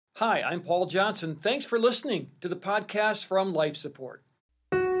Hi, I'm Paul Johnson. Thanks for listening to the podcast from Life Support.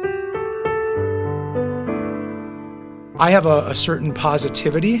 I have a certain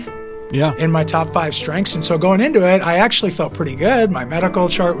positivity in my top 5 strengths. And so going into it, I actually felt pretty good. My medical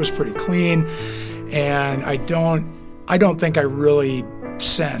chart was pretty clean. And I don't think I really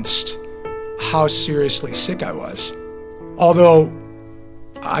sensed how seriously sick I was. Although,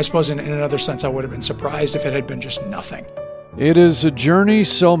 I suppose in another sense, I would have been surprised if it had been just nothing. It is a journey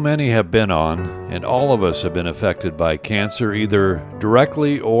so many have been on, and all of us have been affected by cancer, either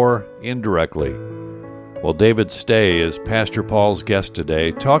directly or indirectly. Well, David Stay is Pastor Paul's guest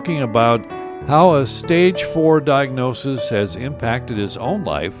today, talking about how a stage 4 diagnosis has impacted his own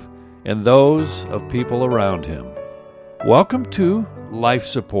life and those of people around him. Welcome to Life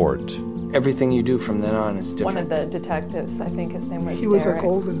Support. Everything you do from then on is different. One of the detectives, I think his name was He was Derek. a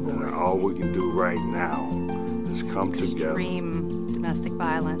golden boy. And all we can do right now is come together. Extreme domestic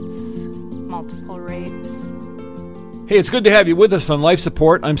violence, multiple rapes. Hey, it's good to have you with us on Life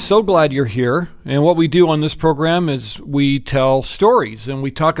Support. I'm so glad you're here. And what we do on this program is we tell stories and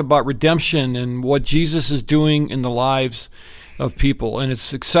we talk about redemption and what Jesus is doing in the lives of people. And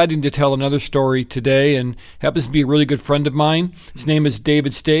it's exciting to tell another story today, and happens to be a really good friend of mine. His name is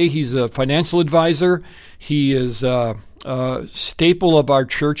David Stay. He's a financial advisor. He is a staple of our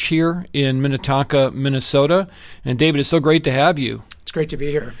church here in Minnetonka, Minnesota. And David, it's so great to have you. It's great to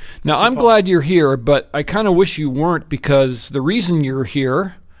be here. Now, I'm glad you're here, but I kind of wish you weren't, because the reason you're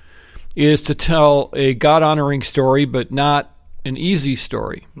here is to tell a God-honoring story, but not an easy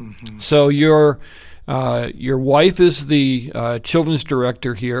story. Mm-hmm. So your wife is the children's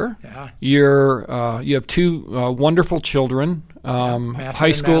director here. Yeah. You have 2 wonderful children,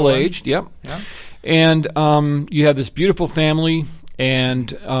 high school aged. Yep. Yeah. And you have this beautiful family.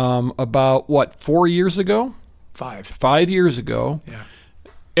 And about 4 years ago? 5 years ago. Yeah.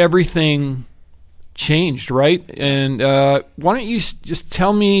 Everything changed, right? And why don't you just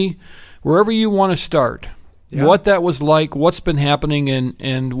tell me, wherever you want to start, what that was like, what's been happening,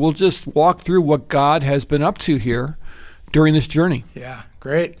 and we'll just walk through what God has been up to here during this journey. Yeah,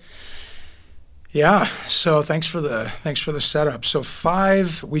 great. Yeah, so thanks for the setup. So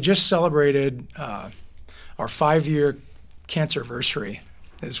we just celebrated our 5-year cancerversary,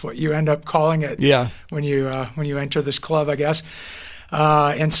 is what you end up calling it. Yeah. When you enter this club, I guess.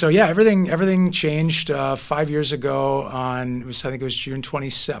 And so everything changed 5 years ago I think it was June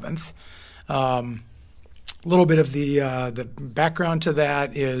 27th. A little bit of the background to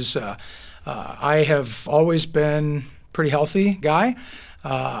that is I have always been a pretty healthy guy.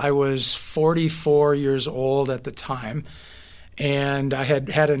 I was 44 years old at the time, and I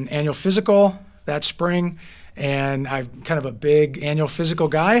had an annual physical that spring, and I'm kind of a big annual physical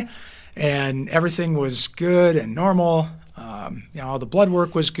guy, and everything was good and normal. All the blood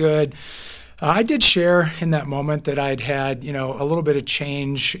work was good. I did share in that moment that I'd had, a little bit of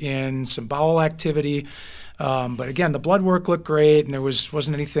change in some bowel activity. But again, the blood work looked great, and there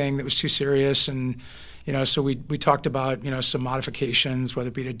wasn't anything that was too serious. And, so we talked about, some modifications, whether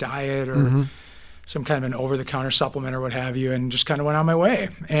it be to diet or some kind of an over-the-counter supplement or what have you, and just kind of went on my way.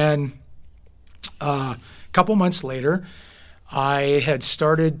 And a couple months later, I had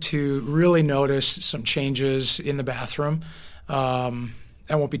started to really notice some changes in the bathroom. I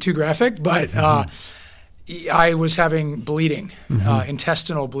won't be too graphic, but I was having bleeding,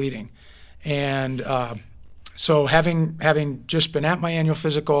 intestinal bleeding. And so having just been at my annual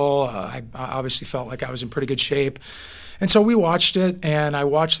physical, I obviously felt like I was in pretty good shape. And so we watched it, and I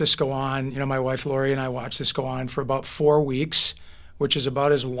watched this go on. My wife Lori and I watched this go on for about 4 weeks, which is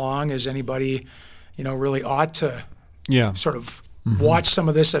about as long as anybody, really ought to sort of watch some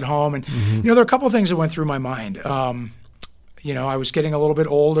of this at home. And, there are a couple of things that went through my mind. I was getting a little bit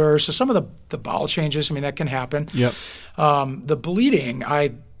older, so some of the bowel changes, that can happen. Yep. The bleeding,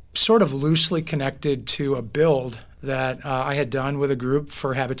 I sort of loosely connected to a build that I had done with a group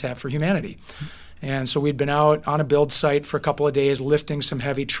for Habitat for Humanity. And so we'd been out on a build site for a couple of days, lifting some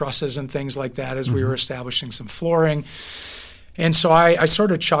heavy trusses and things like that as we were establishing some flooring. And so I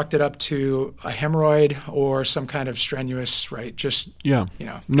sort of chalked it up to a hemorrhoid or some kind of strenuous, right? Just,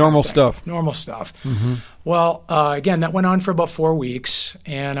 normal stuff. Normal stuff. Well, again, that went on for about 4 weeks,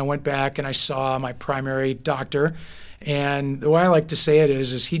 and I went back and I saw my primary doctor. And the way I like to say it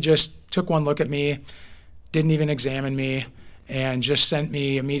is he just took one look at me, didn't even examine me, and just sent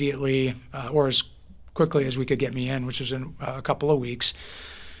me immediately, or as quickly as we could get me in, which was in a couple of weeks,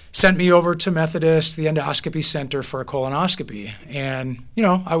 sent me over to Methodist, the endoscopy center, for a colonoscopy. And,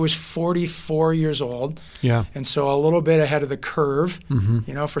 I was 44 years old. Yeah. And so a little bit ahead of the curve,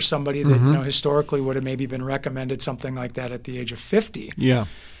 for somebody that, historically would have maybe been recommended something like that at the age of 50. Yeah.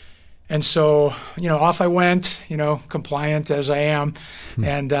 And so, off I went, compliant as I am.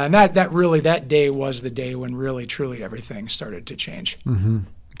 And that day was the day when really, truly everything started to change. Mm-hmm.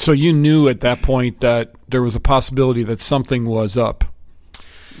 So you knew at that point that there was a possibility that something was up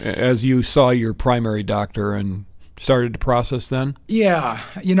as you saw your primary doctor and started to process then? Yeah.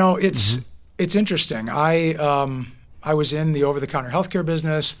 It's interesting. I was in the over-the-counter healthcare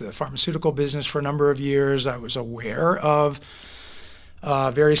business, the pharmaceutical business for a number of years. I was aware of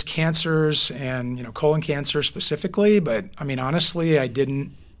various cancers and colon cancer specifically, but honestly, I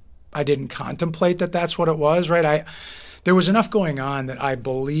didn't contemplate that that's what it was. Right? There was enough going on that I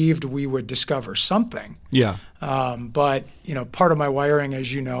believed we would discover something. Yeah. But part of my wiring,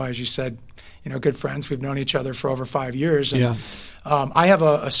 as you said, good friends. We've known each other for over 5 years, and I have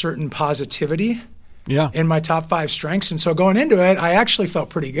a certain positivity. Yeah. In my top 5 strengths. And so going into it, I actually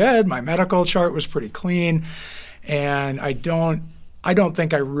felt pretty good. My medical chart was pretty clean. And I don't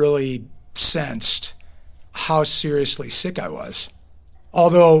think I really sensed how seriously sick I was.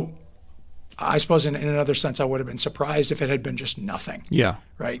 Although I suppose in another sense I would have been surprised if it had been just nothing. Yeah.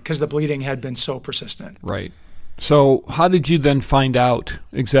 Right? Because the bleeding had been so persistent. Right. So how did you then find out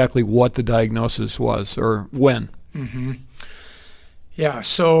exactly what the diagnosis was or when? Mm-hmm. Yeah.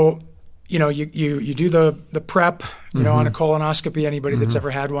 So you do the prep, on a colonoscopy, anybody that's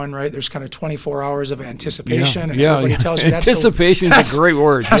ever had one, right? There's kind of 24 hours of anticipation. And everybody tells you anticipation is a great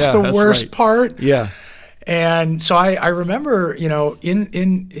word. That's the worst part. Yeah. And so I remember,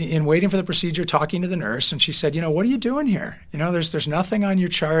 in waiting for the procedure, talking to the nurse, and she said, what are you doing here? There's nothing on your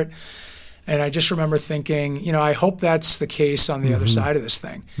chart. And I just remember thinking, I hope that's the case on the other side of this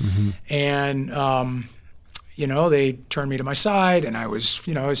thing. Mm-hmm. And, they turned me to my side, and I was,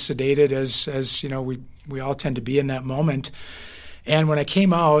 as sedated as we all tend to be in that moment. And when I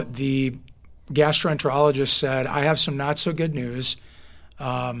came out, the gastroenterologist said, I have some not so good news.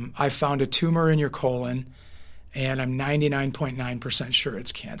 I found a tumor in your colon, and I'm 99.9% sure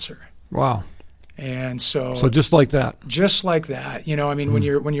it's cancer. Wow. And so just like that. Just like that. When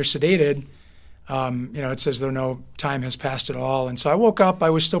you're sedated, it's as though no time has passed at all. And so I woke up, I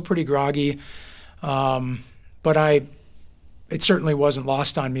was still pretty groggy. But it certainly wasn't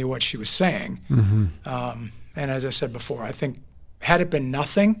lost on me what she was saying. Mm-hmm. And as I said before, I think had it been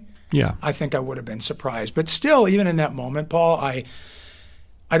nothing, I think I would have been surprised. But still, even in that moment, Paul, I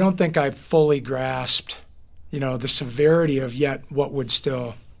don't think I fully grasped, the severity of yet what would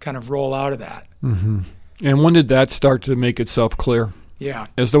still kind of roll out of that. Mm-hmm. And when did that start to make itself clear? Yeah.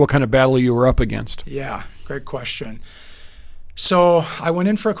 As to what kind of battle you were up against? Yeah, great question. So I went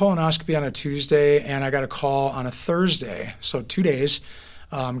in for a colonoscopy on a Tuesday, and I got a call on a Thursday. So 2 days.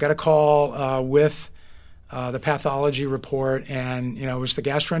 Got a call with the pathology report, and it was the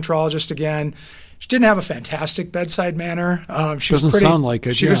gastroenterologist again. She didn't have a fantastic bedside manner. She Doesn't sound like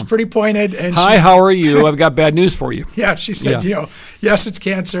it. She was pretty pointed. And hi, how are you? I've got bad news for you. Yeah, she said, yes, it's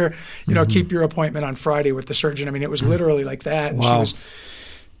cancer. Keep your appointment on Friday with the surgeon. It was literally like that. And wow. She was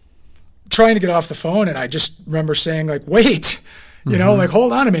trying to get off the phone, and I just remember saying, wait,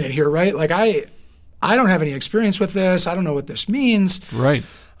 hold on a minute here, right? I don't have any experience with this. I don't know what this means. Right.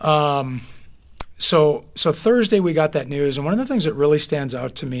 So Thursday we got that news, and one of the things that really stands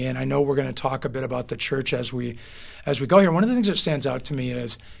out to me, and I know we're going to talk a bit about the church as we go here. One of the things that stands out to me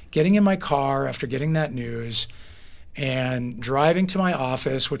is getting in my car after getting that news and driving to my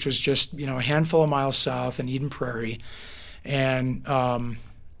office, which was just a handful of miles south in Eden Prairie, and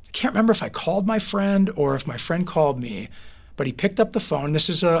I can't remember if I called my friend or if my friend called me, but he picked up the phone. This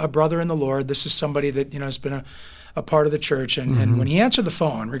is a brother in the Lord. This is somebody that has been a part of the church, and when he answered the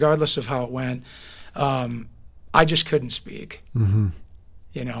phone, regardless of how it went, I just couldn't speak. Mm-hmm.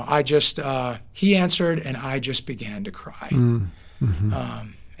 He answered, and I just began to cry. Mm-hmm.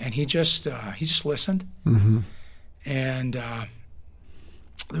 And he just listened. Mm-hmm. And there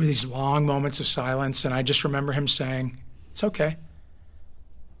were these long moments of silence, and I just remember him saying, "It's okay.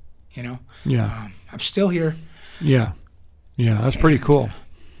 I'm still here." Yeah. Yeah, that's pretty cool.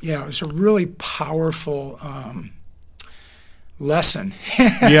 It was a really powerful lesson.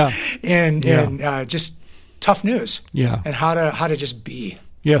 in just tough news. Yeah. And how to just be.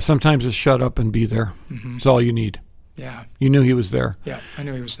 Yeah, sometimes just shut up and be there. Mm-hmm. It's all you need. Yeah. You knew he was there. Yeah, I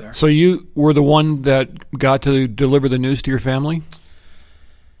knew he was there. So you were the one that got to deliver the news to your family?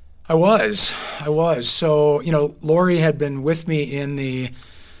 I was. So, Lori had been with me in the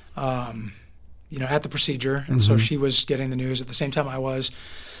at the procedure, and so she was getting the news at the same time I was.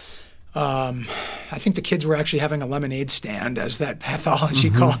 I think the kids were actually having a lemonade stand as that pathology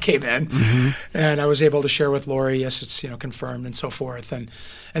call came in, and I was able to share with Lori, yes, it's confirmed and so forth, and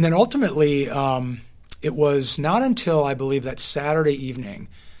then ultimately it was not until I believe that Saturday evening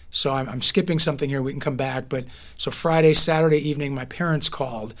So I'm skipping something here. We can come back. But so Friday, Saturday evening, my parents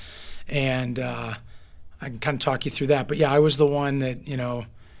called, and I can kind of talk you through that. But yeah, I was the one that was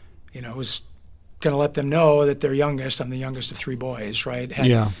going to let them know that their youngest, I'm the youngest of 3 boys, right?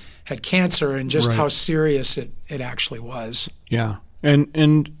 Had cancer, and just how serious it actually was. Yeah.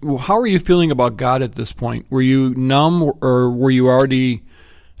 And how are you feeling about God at this point? Were you numb, or were you already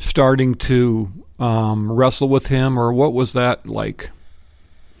starting to wrestle with him, or what was that like?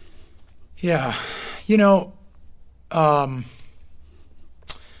 Yeah.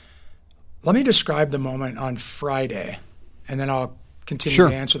 Let me describe the moment on Friday, and then I'll continue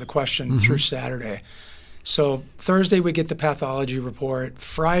to answer the question through Saturday. So Thursday we get the pathology report.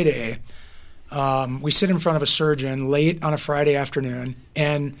 Friday, we sit in front of a surgeon late on a Friday afternoon,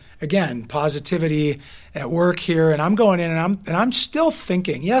 and again, positivity at work here, and I'm going in and I'm still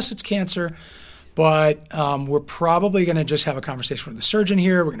thinking, yes, it's cancer, but we're probably going to just have a conversation with the surgeon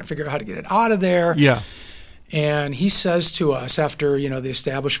here. We're going to figure out how to get it out of there. Yeah. And he says to us after, the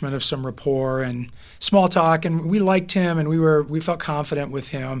establishment of some rapport and small talk, and we liked him and we felt confident with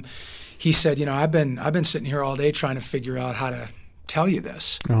him. He said, I've been sitting here all day trying to figure out how to tell you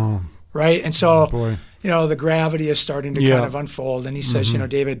this. Oh. Right? And so, the gravity is starting to kind of unfold. And he says,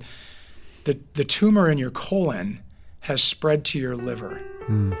 David, the tumor in your colon has spread to your liver,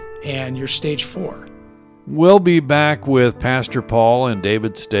 and you're stage 4. We'll be back with Pastor Paul and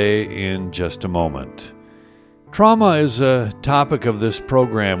David Stay in just a moment. Trauma is a topic of this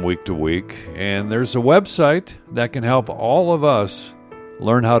program week to week, and there's a website that can help all of us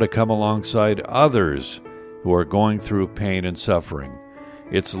learn how to come alongside others who are going through pain and suffering.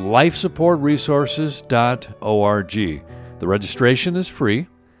 It's lifesupportresources.org. The registration is free,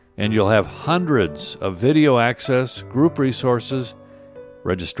 and you'll have hundreds of video access, group resources.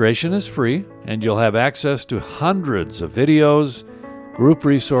 Registration is free, and you'll have access to hundreds of videos, group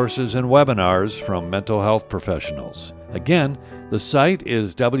resources, and webinars from mental health professionals. Again, the site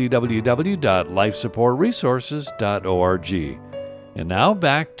is www.lifesupportresources.org. And now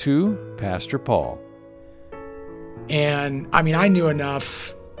back to Pastor Paul. And I knew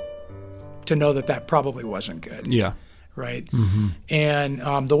enough to know that probably wasn't good. Yeah. Right. Mm-hmm.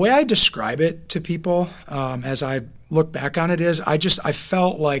 And the way I describe it to people as I look back on it is I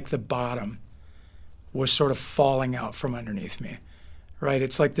felt like the bottom was sort of falling out from underneath me. Right.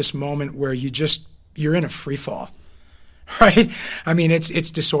 It's like this moment where you're in a free fall. Right.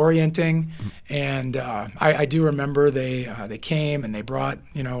 It's disorienting. And I do remember they came and they brought,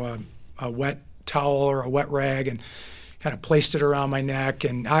 a wet towel or a wet rag and kind of placed it around my neck.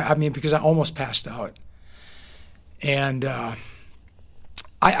 And because I almost passed out. And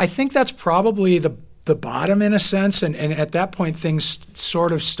I think that's probably the bottom in a sense. And at that point, things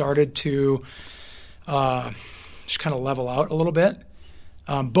sort of started to just kind of level out a little bit,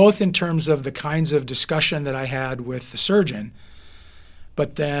 both in terms of the kinds of discussion that I had with the surgeon,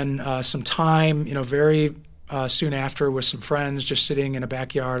 but then some time, very soon after with some friends just sitting in a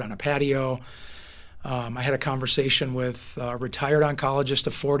backyard on a patio. I had a conversation with a retired oncologist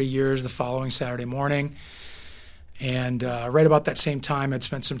of 40 years the following Saturday morning. And right about that same time, I'd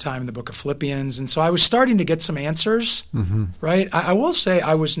spent some time in the book of Philippians. And so I was starting to get some answers, right? I will say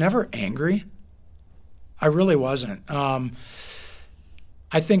I was never angry. I really wasn't. I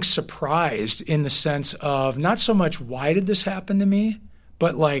think surprised in the sense of not so much why did this happen to me,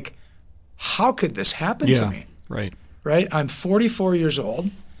 but like, how could this happen to me? Right. Right? I'm 44 years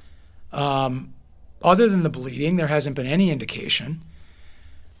old. Other than the bleeding, there hasn't been any indication.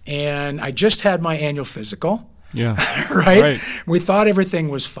 And I just had my annual physical. Yeah. Right? We thought everything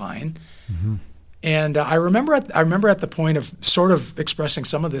was fine. Mm-hmm. And I remember at the point of sort of expressing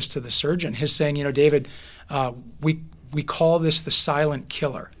some of this to the surgeon, his saying, David, we call this the silent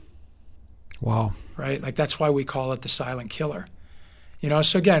killer. Wow. Right? Like that's why we call it the silent killer.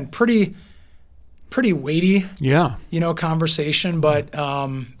 So again, pretty weighty, conversation, but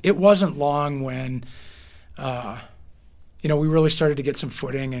it wasn't long when, we really started to get some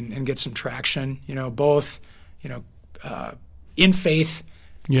footing and get some traction, both, in faith,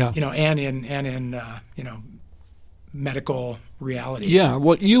 and in medical reality. Yeah.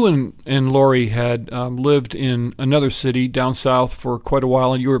 Well, you and Lori had lived in another city down south for quite a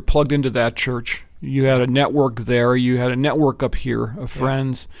while, and you were plugged into that church. You had a network there. You had a network up here of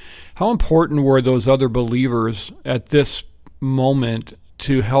friends. How important were those other believers at this moment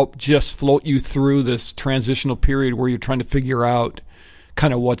to help just float you through this transitional period where you're trying to figure out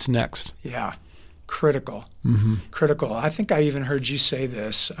kind of what's next? Yeah, critical. Mm-hmm. Critical. I think I even heard you say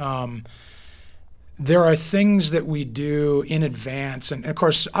this. there are things that we do in advance. And of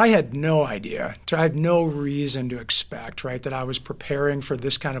course, I had no idea. I had no reason to expect, right, that I was preparing for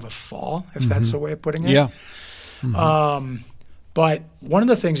this kind of a fall, if that's the way of putting it. Yeah. But one of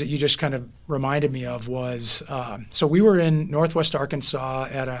the things that you just kind of reminded me of was, so we were in Northwest Arkansas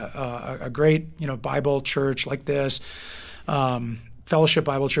at a great, Bible church like this, Fellowship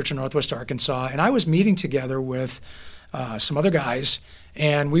Bible Church in Northwest Arkansas, and I was meeting together with some other guys,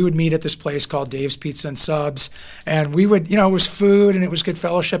 and we would meet at this place called Dave's Pizza and Subs, and we would, it was food and it was good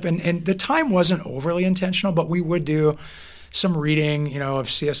fellowship, and the time wasn't overly intentional, but we would do some reading, of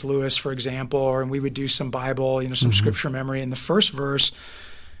C.S. Lewis, for example, and we would do some Bible, some scripture memory. And the first verse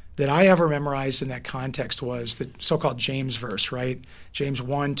that I ever memorized in that context was the so-called James verse, right? James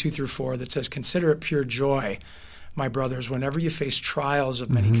 1:2-4, that says, "Consider it pure joy, my brothers, whenever you face trials of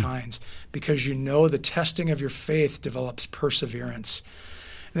many kinds, because you know the testing of your faith develops perseverance."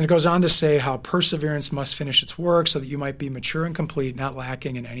 And then it goes on to say how perseverance must finish its work so that you might be mature and complete, not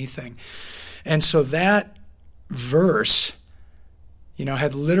lacking in anything. And so that verse,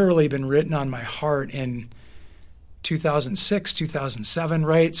 had literally been written on my heart in 2006, 2007,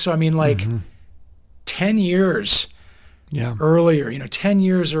 right? So, 10 years earlier, 10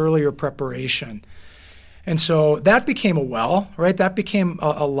 years earlier preparation. And so that became a well, right? That became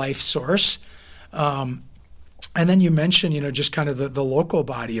a life source. And then you mentioned, just kind of the local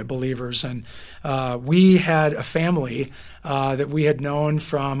body of believers. And we had a family that we had known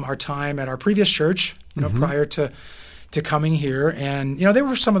from our time at our previous church, prior to coming here. And, they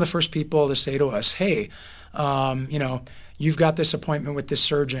were some of the first people to say to us, hey, you've got this appointment with this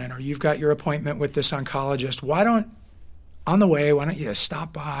surgeon, or you've got your appointment with this oncologist. Why don't you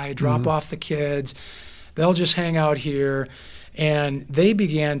stop by, drop off the kids? They'll just hang out here. And they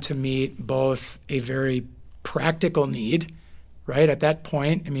began to meet both a very practical need, right? At that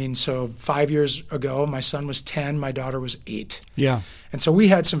point, so 5 years ago, my son was 10, my daughter was 8. Yeah. And so we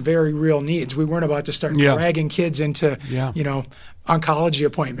had some very real needs. We weren't about to start dragging kids into, oncology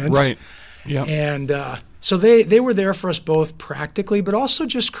appointments. Right. Yeah. And so they were there for us both practically, but also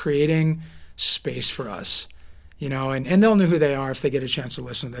just creating space for us, and they'll know who they are if they get a chance to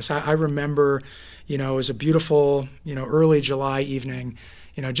listen to this. I remember, it was a beautiful, early July evening,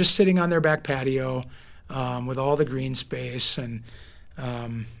 just sitting on their back patio with all the green space and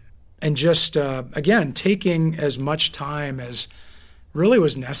just, again, taking as much time as really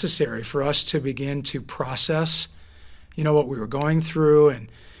was necessary for us to begin to process, what we were going through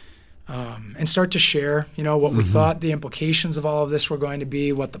and start to share, what we thought the implications of all of this were going to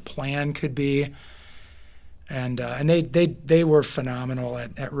be, what the plan could be. And they were phenomenal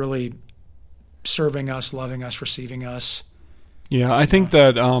at really serving us, loving us, receiving us. Yeah, I think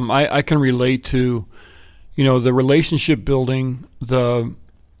that I can relate to, the relationship building,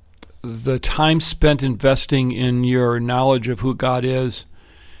 the time spent investing in your knowledge of who God is,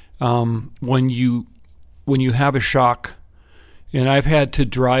 when you have a shock. And I've had to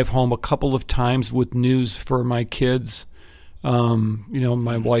drive home a couple of times with news for my kids.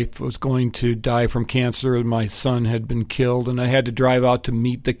 My wife was going to die from cancer, and my son had been killed, and I had to drive out to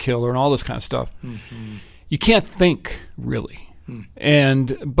meet the killer and all this kind of stuff. Mm-hmm. You can't think, really.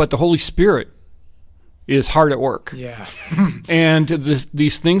 But the Holy Spirit is hard at work. Yeah. And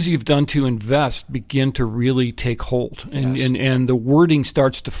these things you've done to invest begin to really take hold. And the wording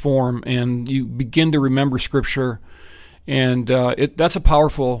starts to form, and you begin to remember Scripture. And that's a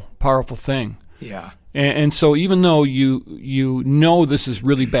powerful, powerful thing. Yeah. And so even though you know this is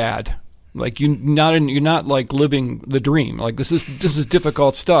really bad, like you're not like living the dream. Like this is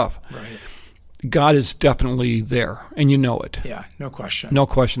difficult stuff. Right. God is definitely there, and you know it. Yeah, no question. No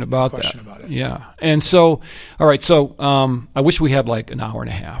question about that. No question about it. Yeah. And so, all right. So, I wish we had like an hour and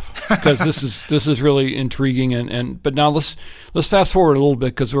a half, because this is really intriguing. But now let's fast forward a little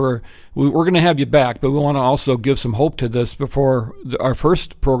bit, because we're going to have you back, but we want to also give some hope to this before our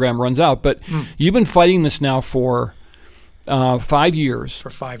first program runs out. But you've been fighting this now for 5 years. For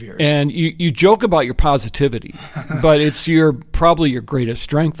 5 years. And you joke about your positivity, but it's probably your greatest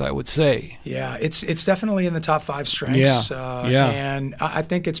strength, I would say. Yeah, it's definitely in the top 5 strengths. Yeah. And I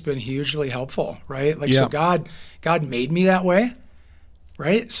think it's been hugely helpful, right? So God made me that way,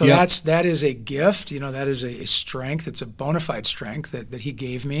 right? So that is a gift, that is a strength. It's a bona fide strength that He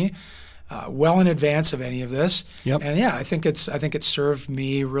gave me well in advance of any of this. Yep. And I think it's served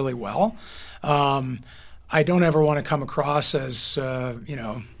me really well. I don't ever want to come across as,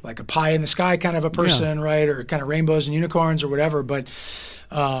 like a pie in the sky kind of a person, right? Or kind of rainbows and unicorns or whatever. But,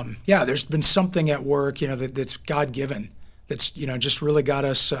 there's been something at work, that's God-given, that's, just really got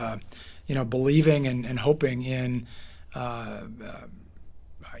us, believing and hoping in,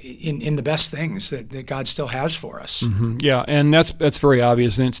 in the best things that God still has for us. Yeah, and that's very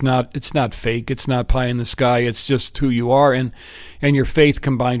obvious, and it's not fake. It's not pie in the sky. It's just who you are, and your faith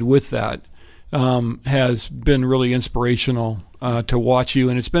combined with that has been really inspirational to watch you.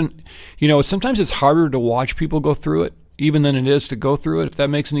 And it's been, sometimes it's harder to watch people go through it even than it is to go through it, if that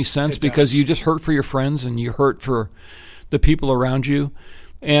makes any sense, because you just hurt for your friends and you hurt for the people around you.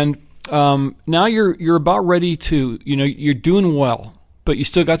 And now you're about ready to, you're doing well, but you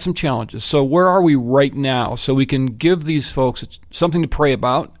still got some challenges. So where are we right now so we can give these folks something to pray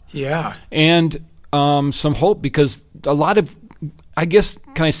about? Yeah. And some hope, because a lot of, I guess,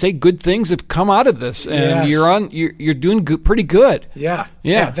 can I say, good things have come out of this, and you're doing pretty good. Yeah,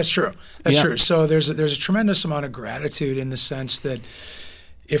 that's true. That's true. So there's a tremendous amount of gratitude in the sense that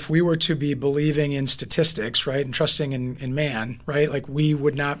if we were to be believing in statistics, right, and trusting in man, right, like we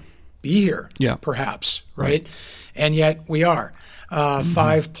would not be here, perhaps, right? And yet we are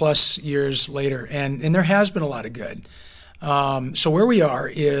 5+ years later, and there has been a lot of good. So where we are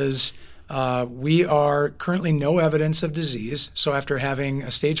is we are currently no evidence of disease. So after having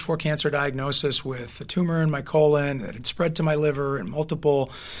a stage 4 cancer diagnosis with a tumor in my colon that had spread to my liver and multiple,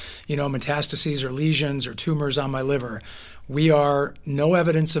 metastases or lesions or tumors on my liver, we are no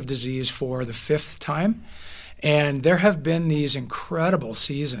evidence of disease for the 5th time. And there have been these incredible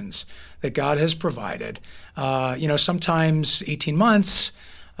seasons that God has provided. Sometimes 18 months,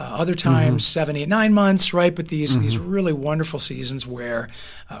 other times 7, 8, 9 months, right? But these really wonderful seasons where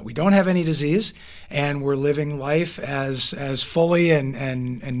we don't have any disease and we're living life as fully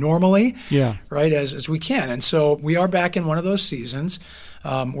and normally, right, as we can. And so we are back in one of those seasons.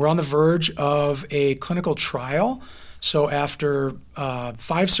 We're on the verge of a clinical trial. So after 5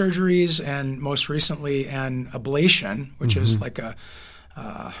 surgeries and most recently an ablation, which is like a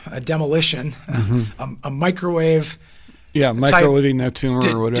demolition, a microwave. Yeah, microwaving that tumor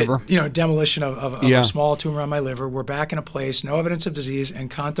or whatever. Demolition of a small tumor on my liver. We're back in a place, no evidence of disease,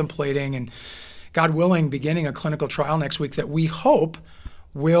 and contemplating and, God willing, beginning a clinical trial next week that we hope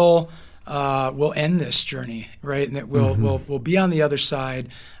will end this journey, right? And that we'll be on the other side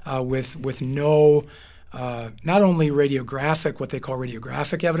with no not only what they call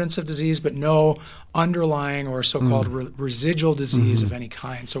radiographic evidence of disease, but no underlying or so-called residual disease of any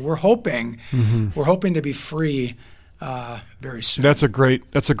kind. So we're hoping to be free very soon. That's a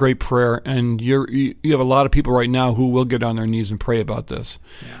great prayer, and you have a lot of people right now who will get on their knees and pray about this.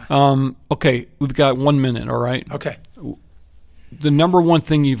 Yeah. Okay, we've got 1 minute. All right. Okay. The number one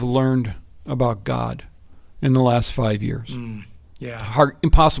thing you've learned about God in the last 5 years.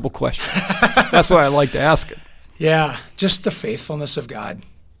 Impossible question. That's why I like to ask it. Yeah, just the faithfulness of God.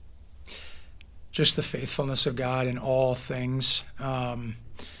 Just the faithfulness of God in all things.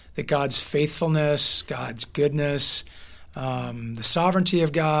 That God's faithfulness, God's goodness, the sovereignty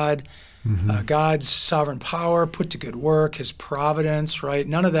of God, God's sovereign power put to good work, His providence, right?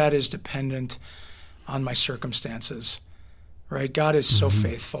 None of that is dependent on my circumstances, right? God is so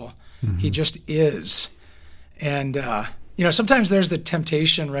faithful. He just is. And, sometimes there's the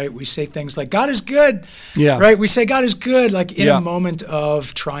temptation, right? We say things like, God is good, right? We say God is good, like in a moment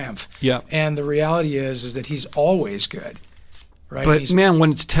of triumph. Yeah. And the reality is that He's always good. Right? But man,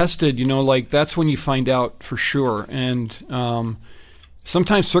 when it's tested, that's when you find out for sure. And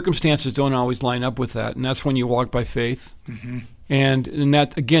sometimes circumstances don't always line up with that, and that's when you walk by faith. And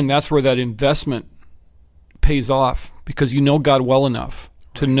that, again, that's where that investment pays off, because you know God well enough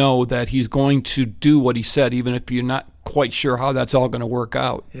to know that He's going to do what He said, even if you're not quite sure how that's all going to work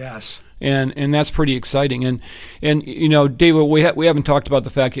out. Yes. And that's pretty exciting. And David, we haven't talked about the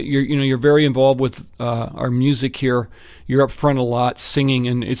fact that you're very involved with our music here. You're up front a lot singing,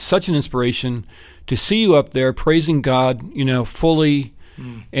 and it's such an inspiration to see you up there praising God, fully,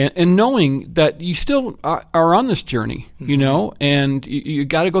 and knowing that you still are on this journey, and you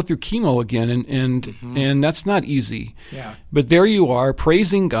got to go through chemo again, and that's not easy. Yeah. But there you are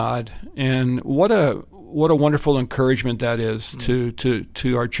praising God, and what a wonderful encouragement that is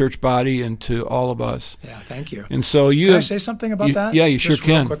to our church body and to all of us. Yeah, thank you. And so can I say something about that? Yeah, you sure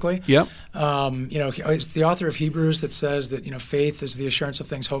can. Real quickly. Yep. It's the author of Hebrews that says that faith is the assurance of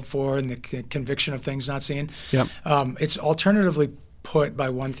things hoped for and the conviction of things not seen. Yep. It's alternatively put by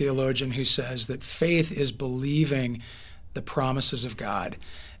one theologian who says that faith is believing the promises of God,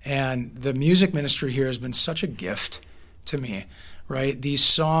 and the music ministry here has been such a gift to me. Right, these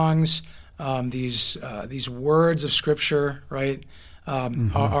songs. These words of Scripture, right,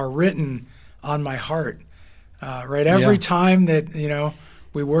 are written on my heart, right? Every time that,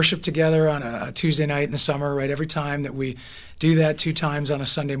 we worship together on a Tuesday night in the summer, right? Every time that we do that 2 times on a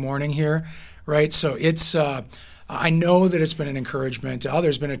Sunday morning here, right? So it's, I know that it's been an encouragement to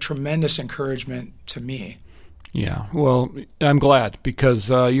others, been a tremendous encouragement to me. Yeah, well, I'm glad because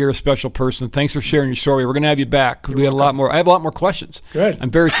you're a special person. Thanks for sharing your story. We're going to have you back. We have a lot more. I have a lot more questions. Good.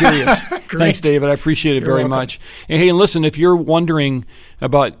 I'm very curious. Great. Thanks, David. I appreciate it very much. And hey, and listen, if you're wondering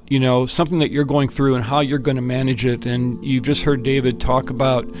about something that you're going through and how you're going to manage it, and you've just heard David talk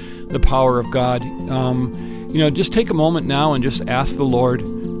about the power of God, just take a moment now and just ask the Lord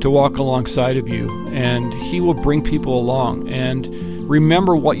to walk alongside of you, and He will bring people along. And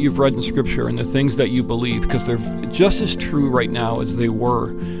remember what you've read in Scripture and the things that you believe, because they're just as true right now as they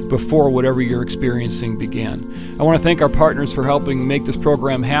were before whatever you're experiencing began. I want to thank our partners for helping make this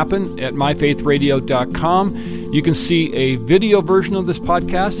program happen at myfaithradio.com. You can see a video version of this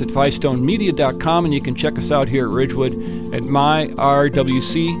podcast at fivestonemedia.com, and you can check us out here at Ridgewood at myrwc.org.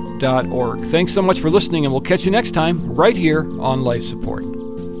 Thanks so much for listening, and we'll catch you next time right here on Life Support.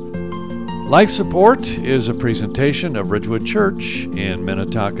 Life Support is a presentation of Ridgewood Church in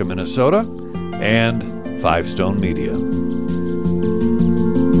Minnetonka, Minnesota, and Five Stone Media.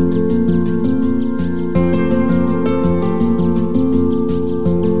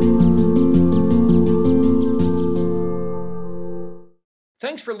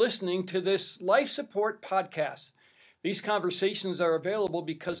 Thanks for listening to this Life Support podcast. These conversations are available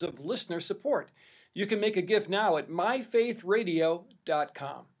because of listener support. You can make a gift now at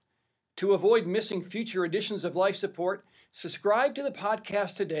myfaithradio.com. To avoid missing future editions of Life Support, subscribe to the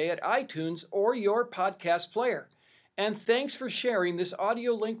podcast today at iTunes or your podcast player. And thanks for sharing this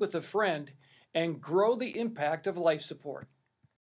audio link with a friend and grow the impact of Life Support.